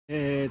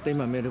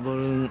今メルボ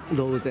ルン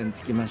動物園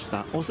着きまし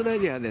た。オーストラ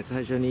リアで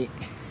最初に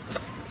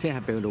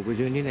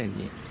1862年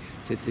に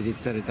設立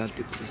された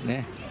ということです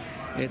ね。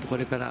こ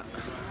れから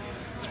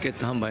チケッ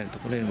ト販売のと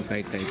ころに向か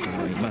いたいと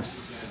思いま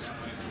す。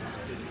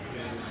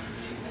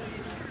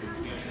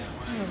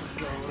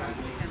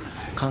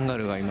カンガ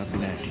ルーがいます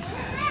ね。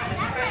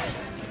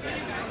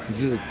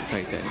ズーって書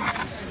いてありま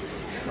す。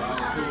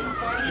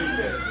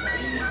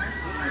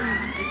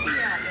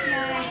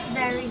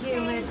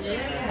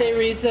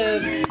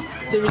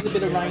There is a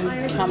bit of rain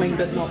coming,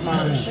 but not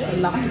much.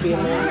 Enough to be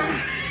annoying.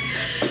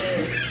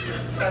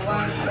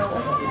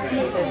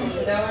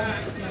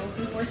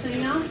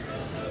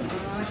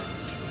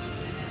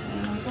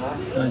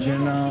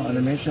 General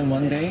admission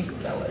 1 day.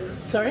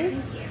 Sorry?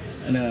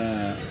 And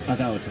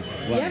adult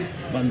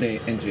one day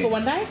entry. For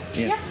 1 day?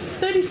 Yes.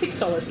 Yeah.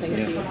 $36, thank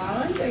you.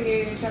 Are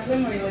you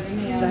traveling or are you living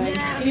here?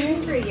 Thank you.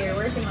 I'm for a year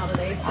working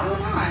holiday, so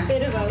a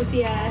bit of both,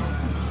 yeah.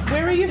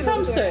 Where are you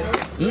from, sir?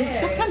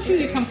 What country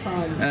do you come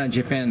from?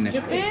 Japan.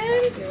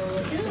 Japan?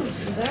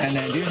 And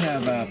do you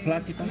have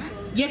platypus?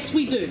 Yes,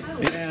 we do.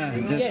 Yeah,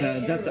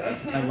 that's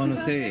I want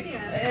to say.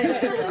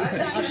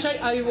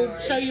 I will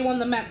show you on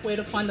the map where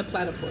to find the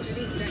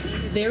platypus.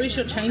 There is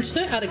your change,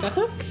 sir.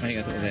 Arigato. あり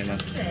がとうございま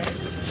す。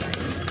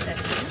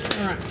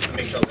 Alright.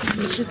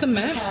 This is the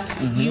map.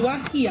 You are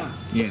here.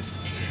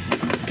 Yes.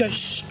 Go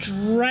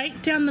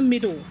straight down the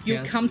middle.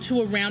 You'll Yes. come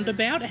to a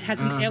roundabout. It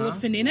has an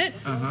elephant in it.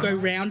 Go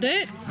round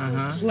it.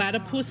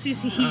 Platypus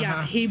is here.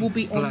 He will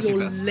be on your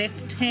Platypus.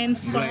 left-hand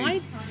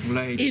side.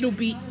 Right. It'll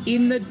be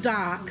in the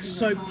dark.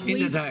 So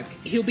please, dark.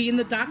 he'll be in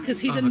the dark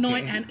because he's a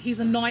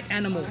night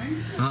animal.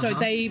 So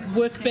they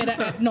work better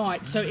at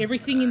night. So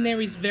everything in there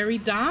is very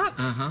dark.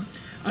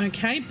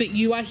 Okay, but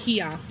you are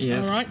here.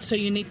 Yes. All right. So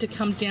you need to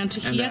come down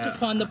to here to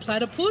find the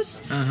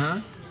platypus.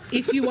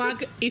 If you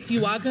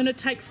are going to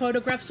take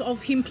photographs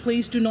of him,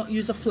 please do not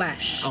use a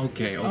flash.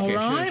 Okay. All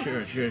right?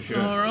 Sure.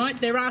 All right.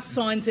 There are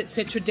signs,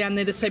 etc., down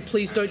there to say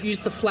please don't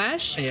use the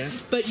flash.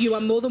 Yes. But you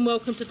are more than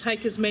welcome to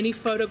take as many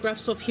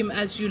photographs of him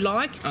as you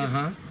like.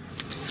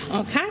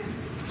 Okay.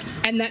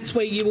 And that's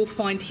where you will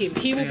find him.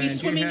 He will be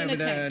swimming in a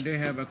tank. Do you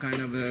have a kind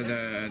of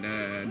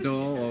the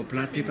doll or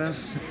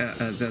platypus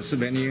as a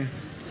souvenir?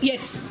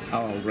 Yes.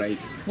 Oh, right.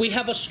 We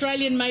have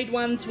Australian-made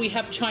ones. We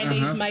have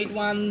Chinese-made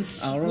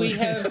ones. All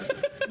right.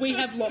 We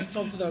have lots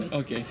of them.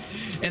 Okay.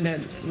 And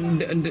then,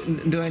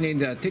 do I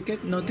need a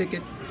ticket? No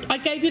ticket? I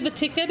gave you the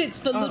ticket.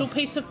 It's the little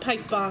piece of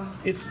paper.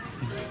 It's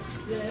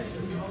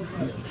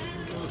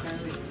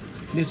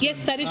this.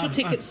 Yes, that is your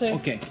ticket, sir.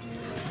 Okay.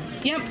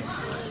 Yep.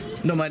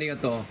 どうもありが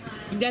とう。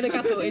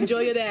 Arigato. Enjoy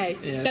your day.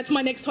 Yes. That's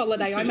my next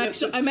holiday. I'm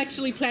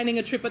actually planning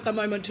a trip at the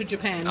moment to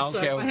Japan. So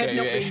I have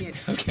not been yet.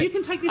 Okay. You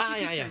can take this.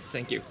 Yeah.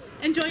 Thank you.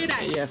 Enjoy your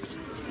day. Yes.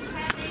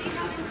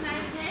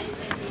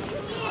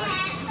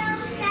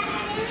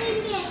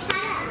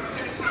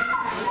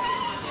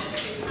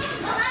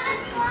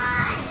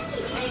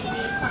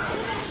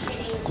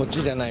 こっ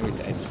ちじゃないみ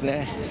たいです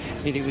ね。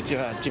入り口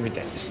はあっちみ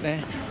たいです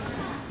ね。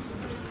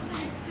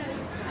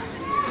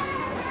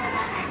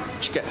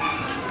近い。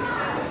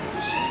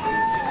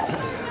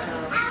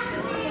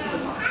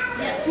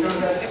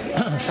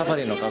サファ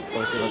リの格好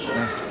をしてますね。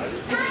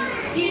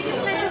You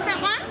just purchased that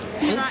one?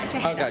 Right to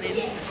head on in.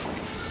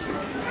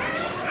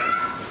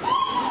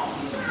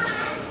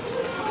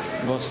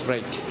 Go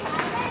straight.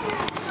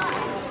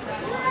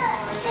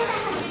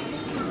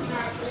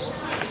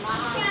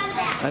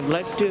 I'd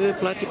like to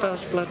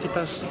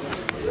platypus.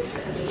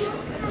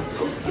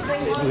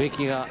 植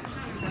木が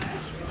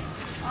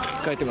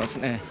書いてます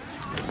ね。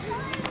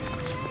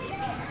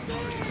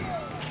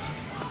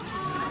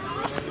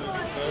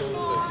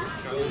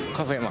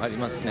カフェもあり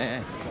ます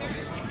ね。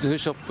ズー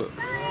ショップ。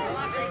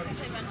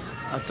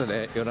後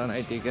で寄らな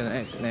いといけない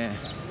ですね。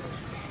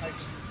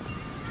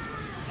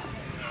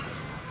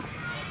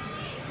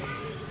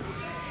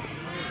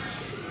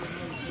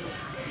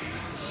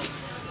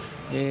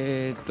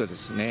で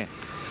すね。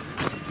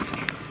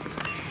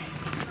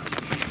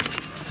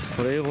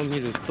これを見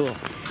ると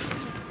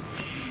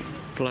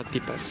プラテ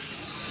ィパ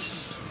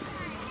ス、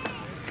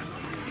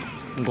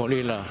ゴ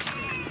リラ、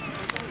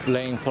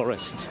レインフォレ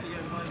スト。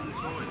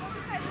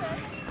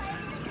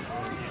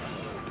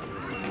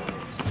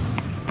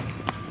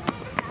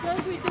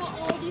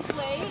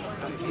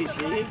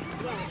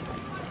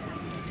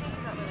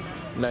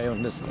ライオ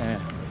ンですね。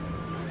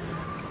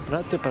プ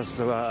ラティパ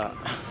スは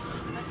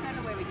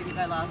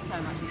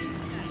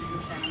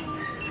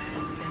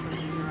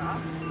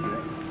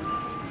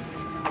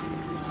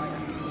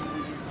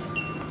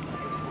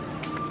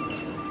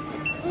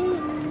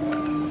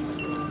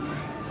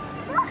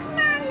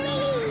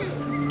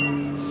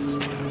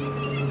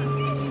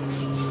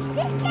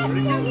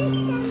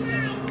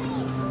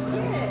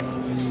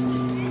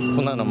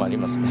こんなのもあり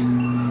ますね。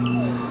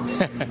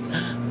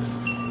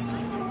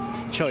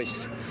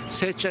Choice.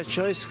 Such a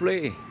choice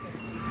free.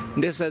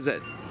 This is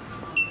it.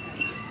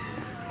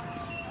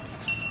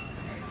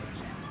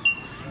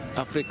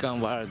 African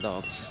wild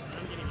dogs.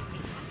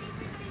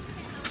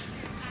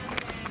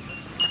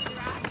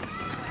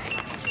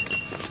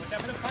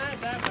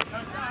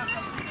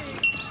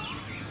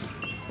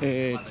 こ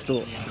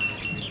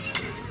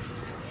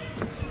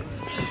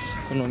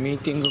のミ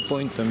ーティング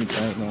ポイントみた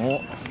いの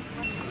を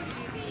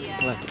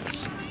プラティパ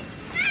ス。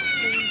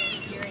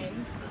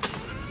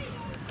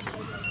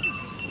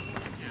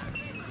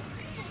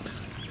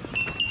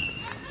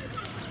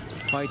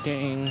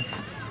Fighting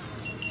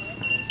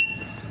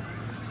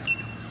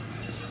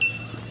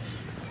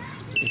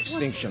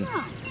extinction.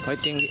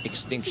 Fighting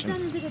extinction.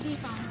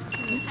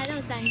 还有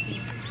3滴，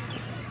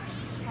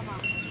好不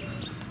好？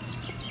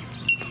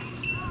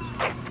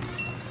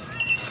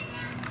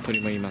鳥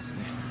もいますね。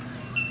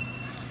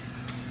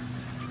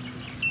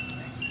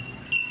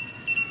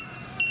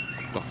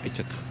あ、行っ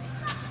ちゃった。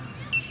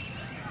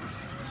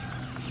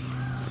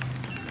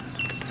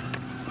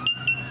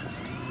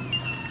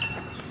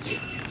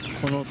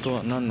この音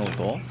は何の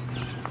音？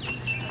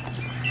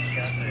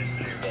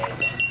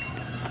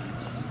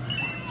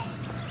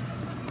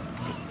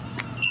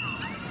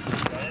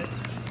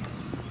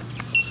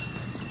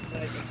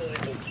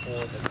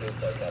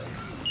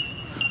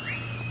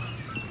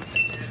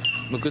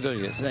ムクド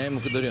リですね。ム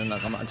クドリの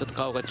仲間、ちょっと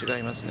顔が違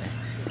いますね。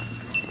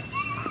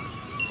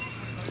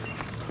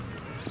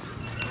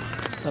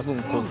多分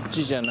こっ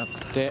ちじゃな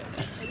くて、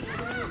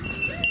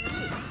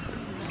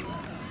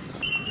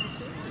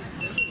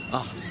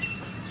あ、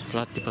プ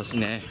ラティパス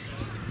ね。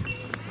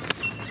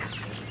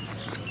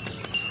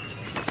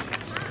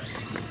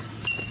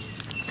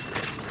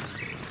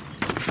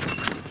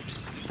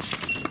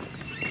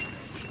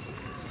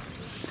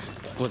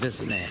ここで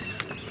すね。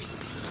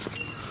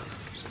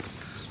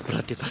プ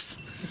ラティパ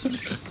ス。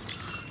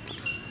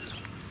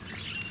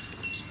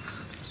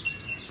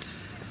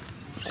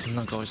こん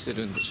な顔して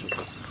るんでしょう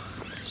か。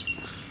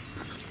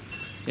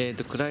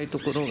暗いと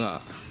ころ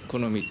が好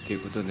みっていう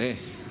ことで、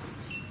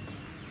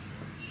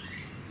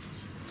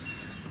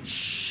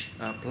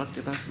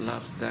Platypus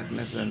loves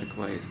darkness and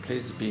quiet.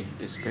 Please be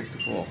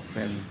respectful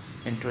when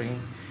entering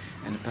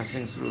and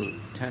passing through.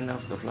 Turn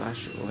off the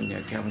flash on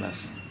your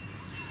cameras.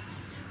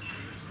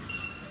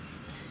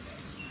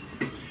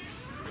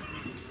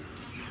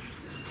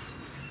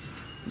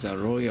 The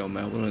Royal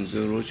Melbourne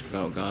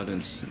Zoological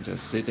Gardens, the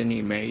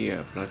Sydney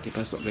Mayor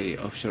Platypus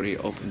officially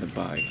opened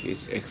by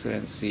His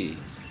Excellency.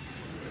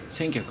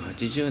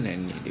 1980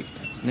年にでき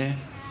たんですね。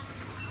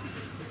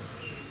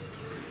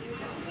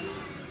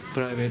プ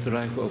ライベート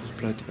ライフオブ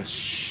プラティパ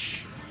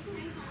ス。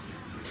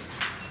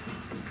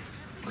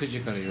9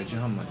時から4時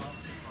半まで、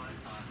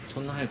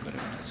そんな早くから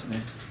やったんです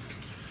ね。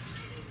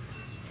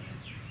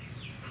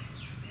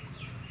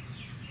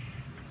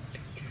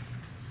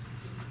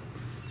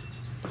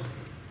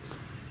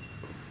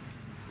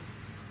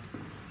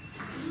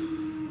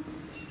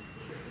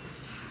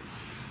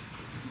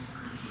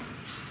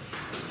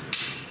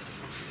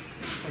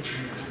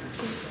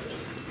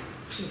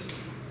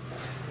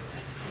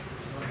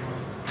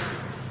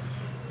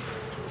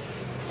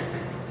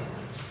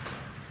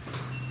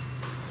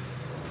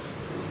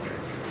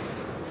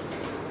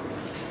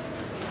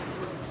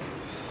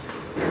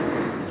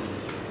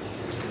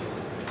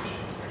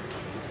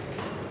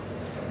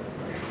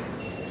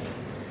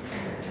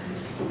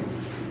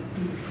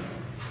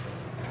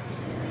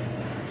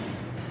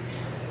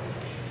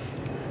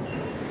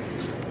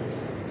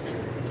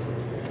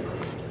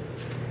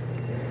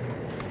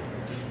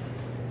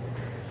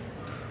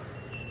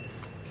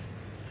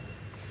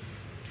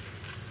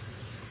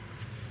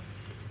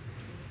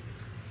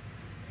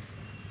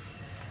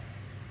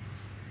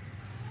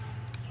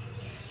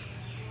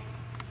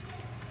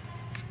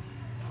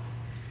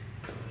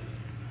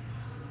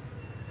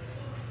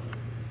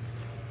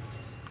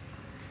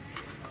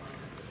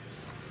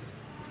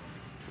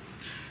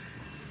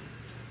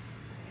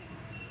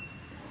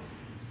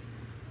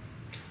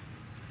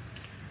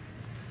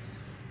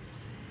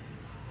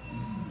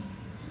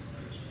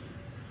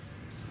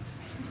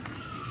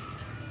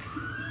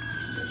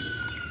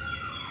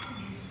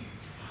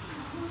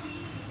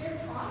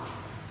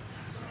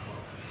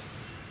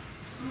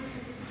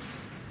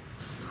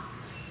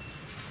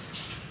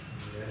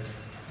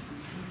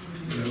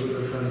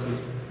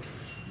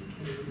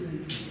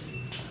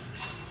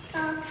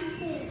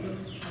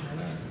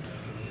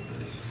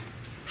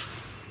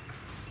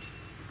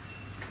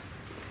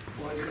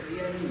Oh, it's got the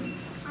end.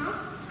 Huh?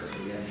 It's got the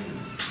end.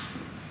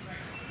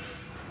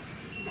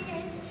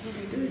 What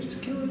do you do?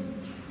 Just kill it.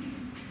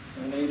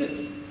 Don't eat it.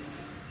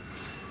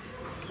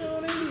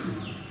 Don't eat it.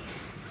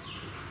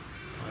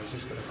 Oh, he's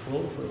just got a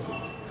claw for it.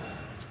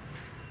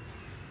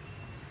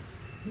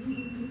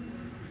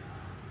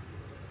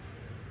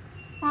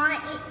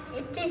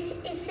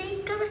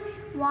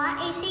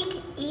 Why is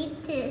he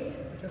eat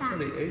this? That's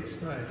what he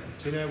eats, mate.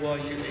 Do you know why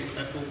you eat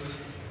apples?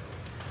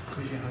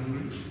 Because you're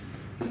hungry.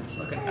 It's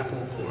like an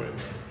apple for him.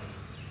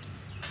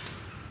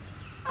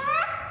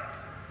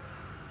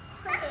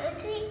 What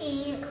is he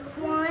eat?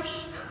 Why?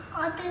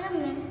 I didn't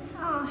miss.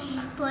 Oh, he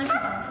put it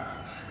off.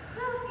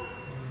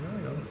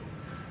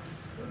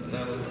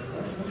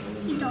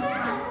 He don't.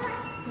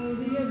 Oh,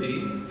 the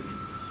Eddie.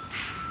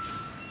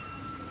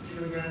 He's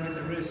going to go and get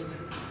the wrist.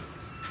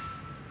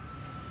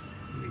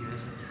 Here he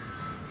goes.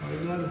 Oh,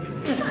 he's another bit.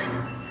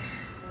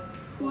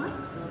 What?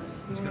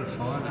 He's gonna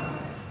fall now.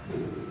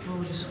 Well,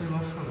 we'll just swim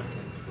off from it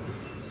then.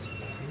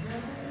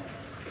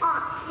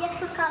 Oh, you have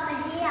to come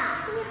here.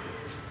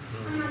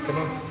 Come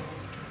on.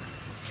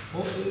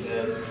 Oh, there it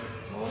is.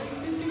 Oh,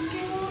 you're missing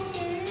Kimo,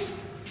 man.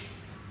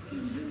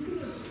 You're missing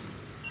it.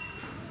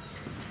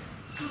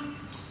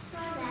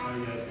 Oh,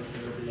 you guys can see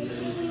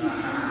everything.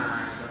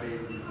 Sorry.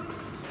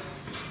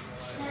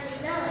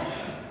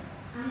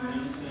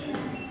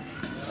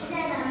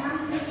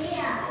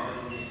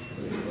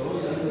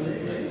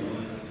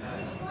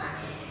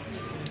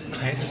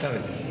 Kayak itu tahu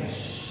aja.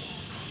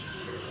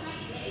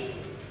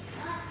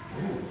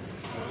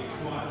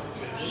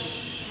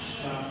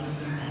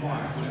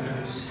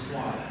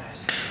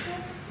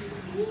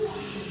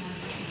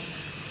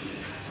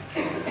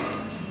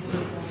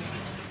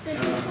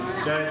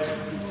 Jay,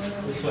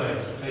 this way.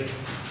 Hey,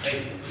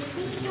 hey.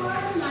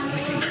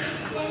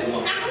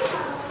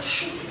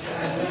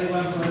 Has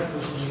anyone got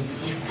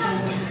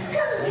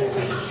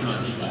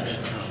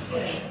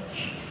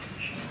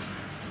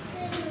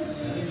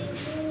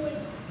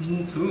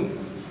cool.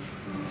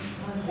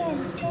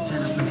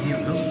 Stand up in here,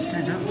 bro.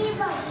 Stand up.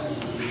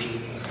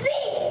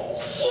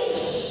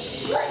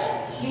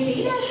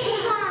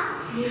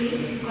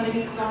 You've got to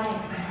be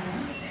quiet.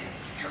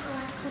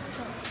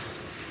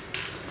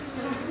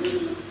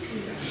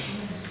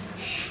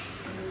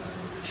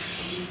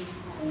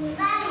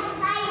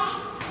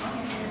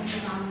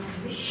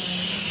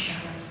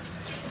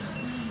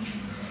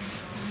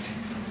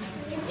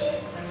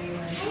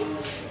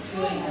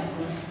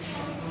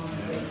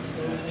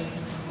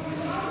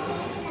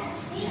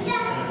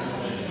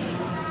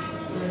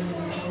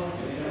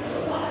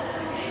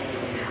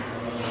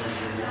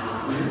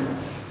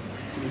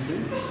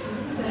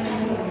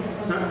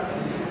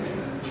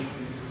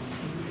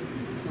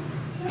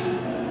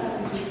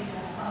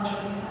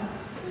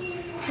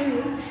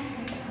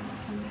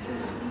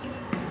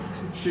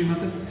 See,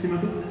 mother? See,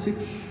 mother? See?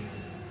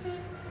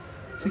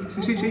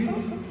 See?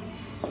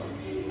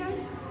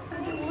 Guys,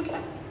 underwater.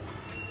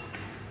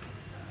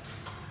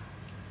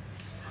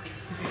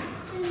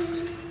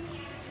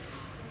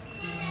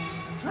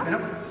 Stand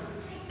up.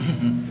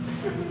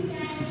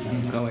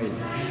 Kawaii.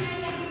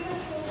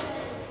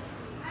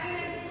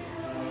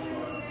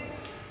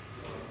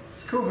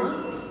 It's cool, huh?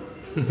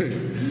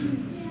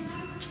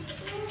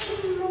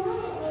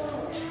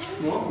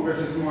 Well, we're going to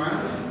see some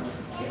lions.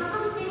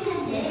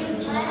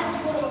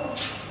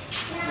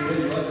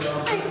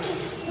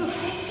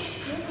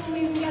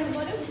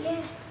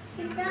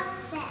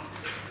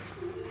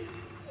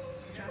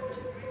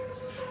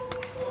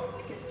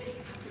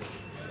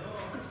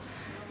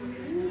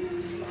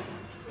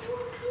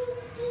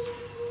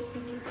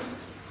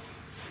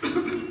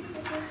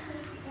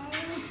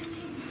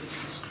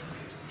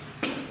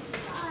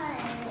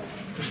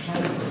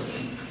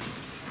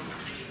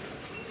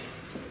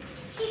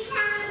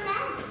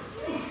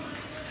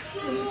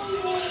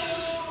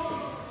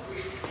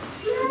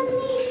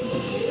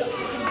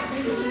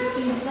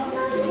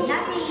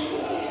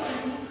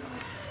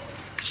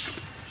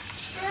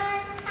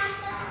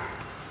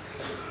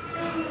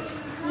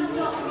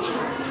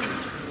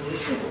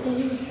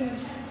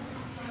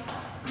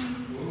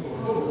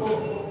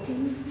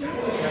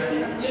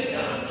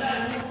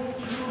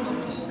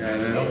 Yeah,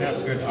 they don't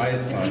have good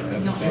eyesight,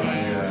 that's why.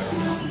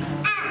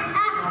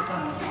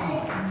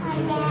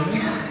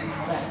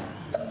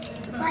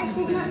 Why is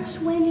it not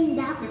swimming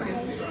that way?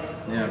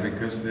 Yeah,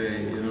 because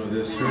they,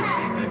 they're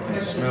searching, they can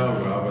smell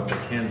well, but they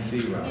can't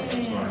see well,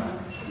 that's why.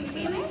 You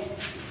see me?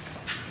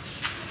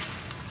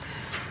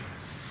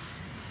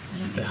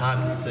 They're hard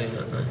to see,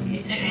 aren't they?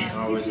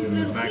 They're always in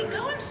the back.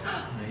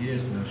 The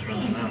ears in the front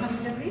now.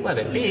 Well,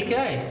 they're big,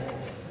 eh?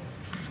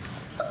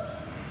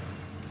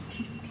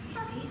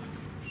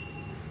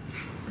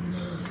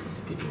 There's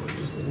a bit more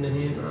just in the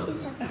hand, right?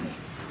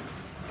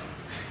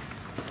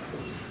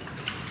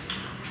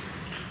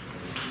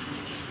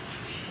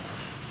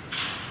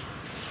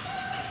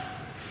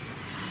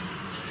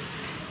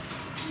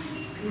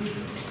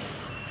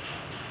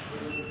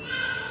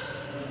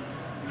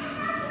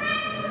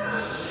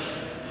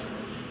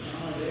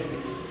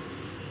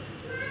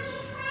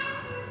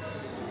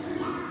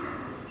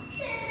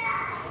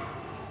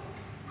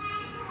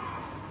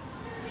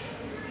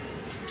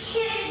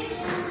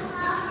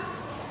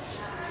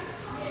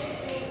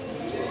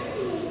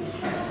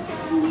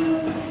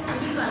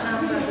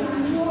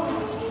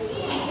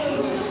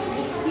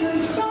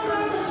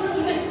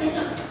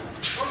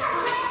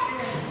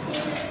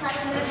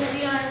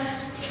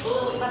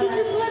 There's a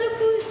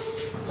platypus.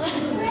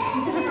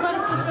 There's a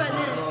platypus right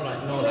there.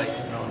 No light.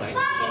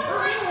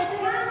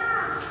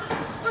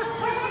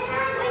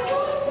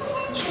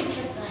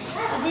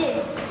 I did.